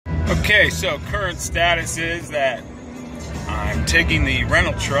Okay, so current status is that I'm taking the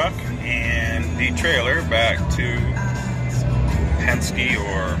rental truck and the trailer back to Penske,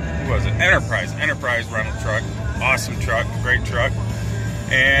 or who was it? Enterprise rental truck. Awesome truck, great truck.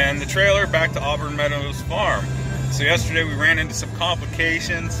 And the trailer back to Auburn Meadows Farm. So yesterday we ran into some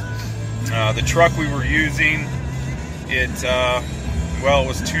complications. The truck we were using, it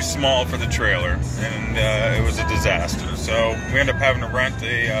was too small for the trailer, and it was a disaster. So we ended up having to rent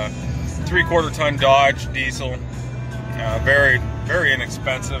a 3/4 ton Dodge diesel. Very, very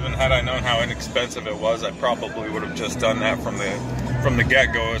inexpensive, and had I known how inexpensive it was, I probably would have just done that from the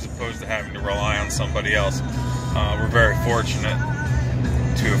get-go, as opposed to having to rely on somebody else. We're very fortunate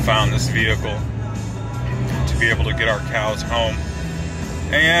to have found this vehicle to be able to get our cows home.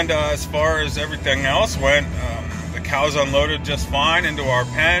 And as far as everything else went, the cows unloaded just fine into our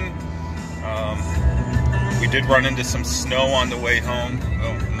pen. We did run into some snow on the way home. Oh,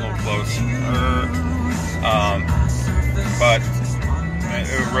 I'm a little close. But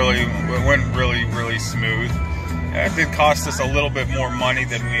it went really smooth. It did cost us a little bit more money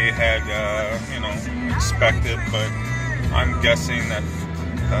than we had, expected, but I'm guessing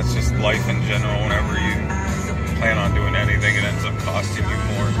that's just life in general. Whenever you plan on doing anything, it ends up costing you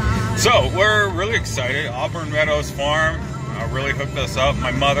more. So we're really excited. Auburn Meadows Farm really hooked us up.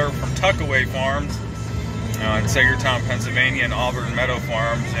 My mother from Tuckaway Farms in Sagertown, Pennsylvania, and Auburn Meadow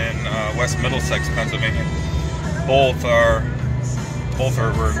Farms in West Middlesex, Pennsylvania. Both were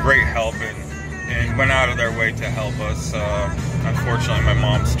great help and went out of their way to help us. Unfortunately, my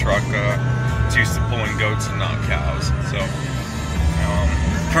mom's truck is used to pulling goats and not cows. So,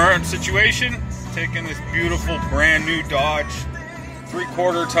 current situation, taking this beautiful brand new Dodge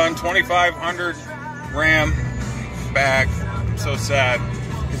 3/4 ton 2500 Ram back. I'm so sad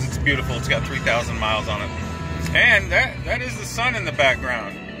because it's beautiful. It's got 3,000 miles on it, and that is the sun in the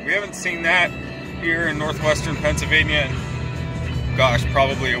background. We haven't seen that here in northwestern Pennsylvania in, gosh,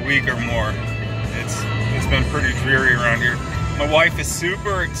 probably a week or more. It's been pretty dreary around here. My wife is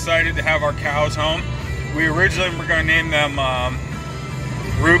super excited to have our cows home. We originally were going to name them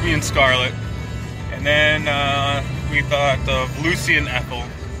Ruby and Scarlet, and then we thought of Lucy and Ethel,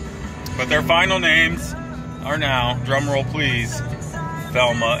 but their final names are now, drumroll please,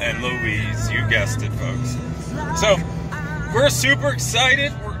 Thelma and Louise. You guessed it, folks. So we're super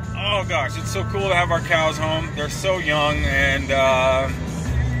excited. Oh gosh, it's so cool to have our cows home. They're so young, and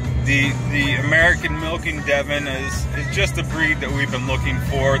the American Milking Devon is just a breed that we've been looking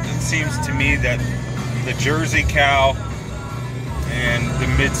for. It seems to me that the Jersey cow and the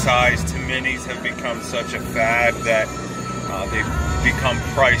mid-sized to minis have become such a fad that they've become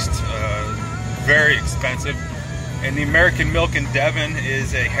priced very expensive. And the American Milking Devon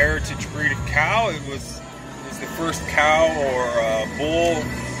is a heritage breed of cow. It was the first cow or bull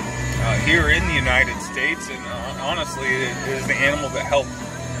here in the United States, and honestly, it is the animal that helped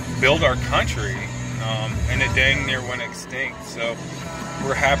build our country, and it dang near went extinct. So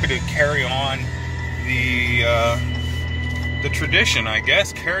we're happy to carry on the tradition, I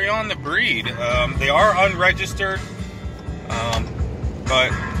guess, carry on the breed. They are unregistered,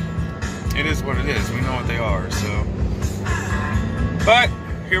 but it is what it is. We know what they are. So, but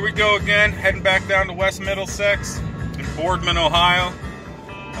here we go again, heading back down to West Middlesex in Boardman, Ohio.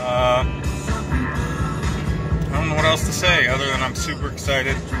 I don't know what else to say other than I'm super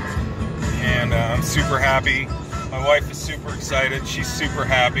excited, and I'm super happy. My wife is super excited. She's super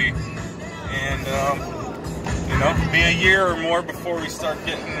happy, and it'll be a year or more before we start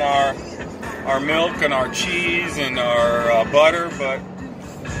getting our milk and our cheese and our butter, but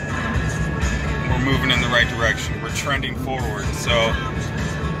we're moving in the right direction. We're trending forward. So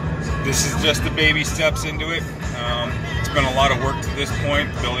this is just the baby steps into it. It's been a lot of work to this point,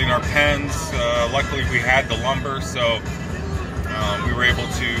 building our pens. Luckily we had the lumber, so we were able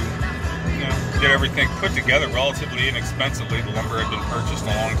to get everything put together relatively inexpensively. The lumber had been purchased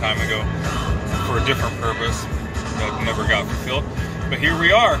a long time ago for a different purpose that never got fulfilled. But here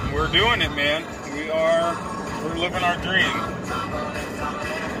we are. We're doing it, man. We're living our dream.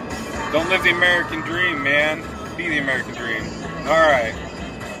 Don't live the American dream, man. Be the American dream. All right.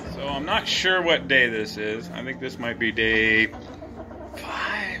 So I'm not sure what day this is. I think this might be day 5,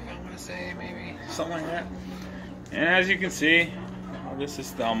 I want to say, maybe. Something like that. And as you can see, this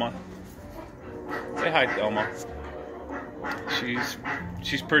is Thelma. Say hi, Thelma.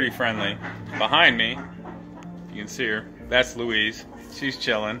 She's pretty friendly. Behind me, you can see her. That's Louise. She's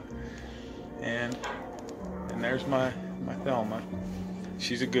chilling. And there's my Thelma.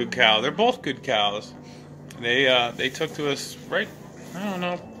 She's a good cow. They're both good cows. They took to us right, I don't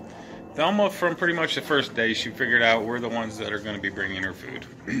know, Thelma, from pretty much the first day, she figured out we're the ones that are going to be bringing her food.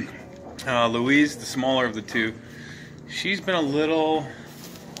 Louise, the smaller of the two, she's been a little,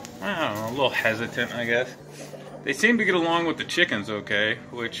 I don't know, a little hesitant, I guess. They seem to get along with the chickens okay,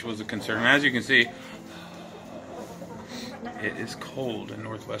 which was a concern. As you can see, it is cold in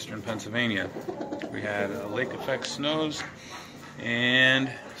northwestern Pennsylvania. We had lake effect snows, and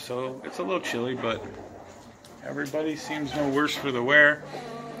so it's a little chilly, but everybody seems no worse for the wear.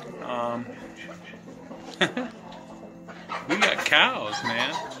 We got cows, man.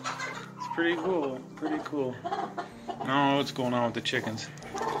 It's pretty cool, pretty cool. I don't know what's going on with the chickens.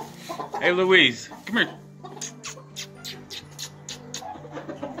 Hey, Louise, come here.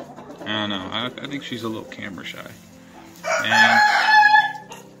 I don't know. I think she's a little camera shy. And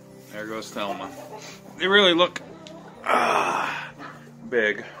there goes Thelma. They really look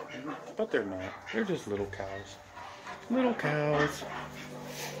big, but they're not. They're just little cows. Little cows.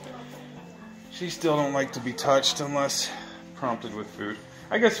 She still don't like to be touched unless prompted with food.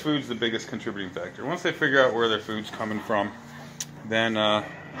 I guess food's the biggest contributing factor. Once they figure out where their food's coming from, then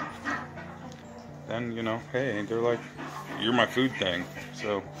you know, hey, they're like, you're my food thing.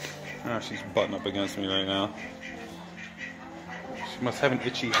 So she's butting up against me right now. She must have an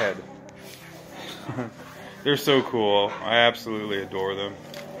itchy head. They're so cool. I absolutely adore them.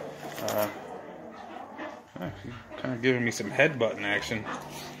 She's kind of giving me some head button action.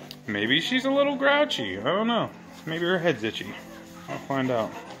 Maybe she's a little grouchy. I don't know. Maybe her head's itchy. I'll find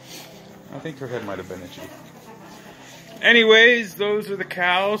out. I think her head might have been itchy. Anyways, those are the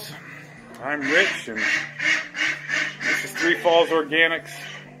cows. I'm Rich, and this is Three Falls Organics.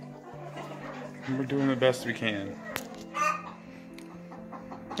 And we're doing the best we can.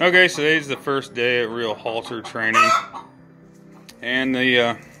 Okay, so today's the first day of real halter training. And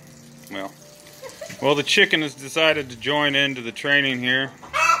the, well, the chicken has decided to join into the training here.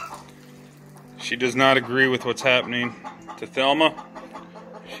 She does not agree with what's happening to Thelma.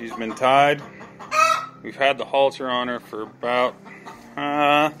 She's been tied. We've had the halter on her for about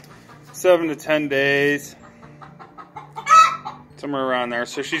 7 to 10 days. Somewhere around there.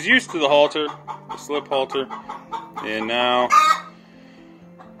 So she's used to the halter, the slip halter. And now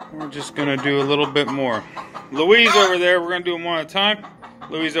we're just going to do a little bit more. Louise over there, we're going to do them one at a time.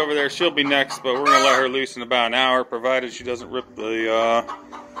 Louise over there, she'll be next, but we're going to let her loose in about an hour, provided she doesn't rip the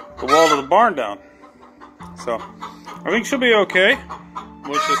wall of the barn down. So, I think she'll be okay.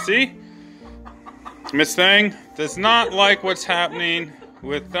 We shall see. Miss Thang does not like what's happening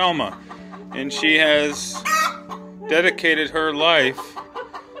with Thelma, and she has dedicated her life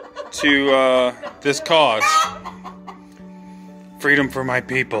to this cause. Freedom for my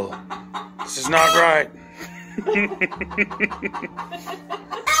people. This is not right.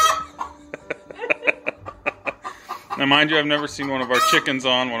 Now, mind you, I've never seen one of our chickens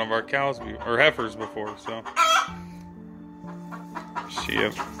on one of our cows or heifers before, so.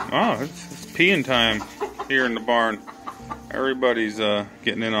 Oh, it's peeing time here in the barn. Everybody's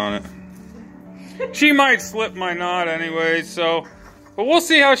getting in on it. She might slip my knot anyway, so. But we'll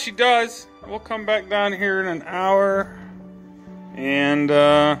see how she does. We'll come back down here in an hour, and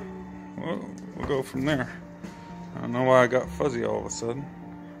we'll go from there. I don't know why I got fuzzy all of a sudden.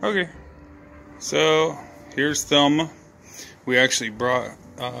 Okay. So, here's Thelma. We actually brought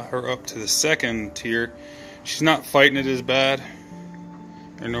her up to the second tier. She's not fighting it as bad.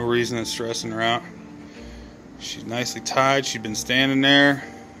 There's no reason that's stressing her out. She's nicely tied. She's been standing there,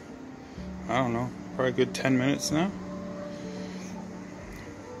 I don't know, probably a good 10 minutes now.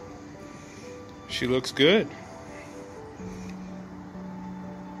 She looks good.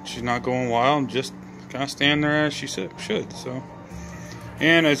 She's not going wild, just kind of standing there as she should. So,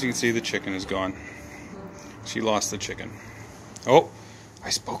 and as you can see, the chicken is gone. She lost the chicken. Oh, I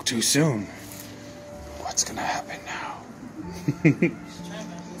spoke too soon. What's gonna happen now?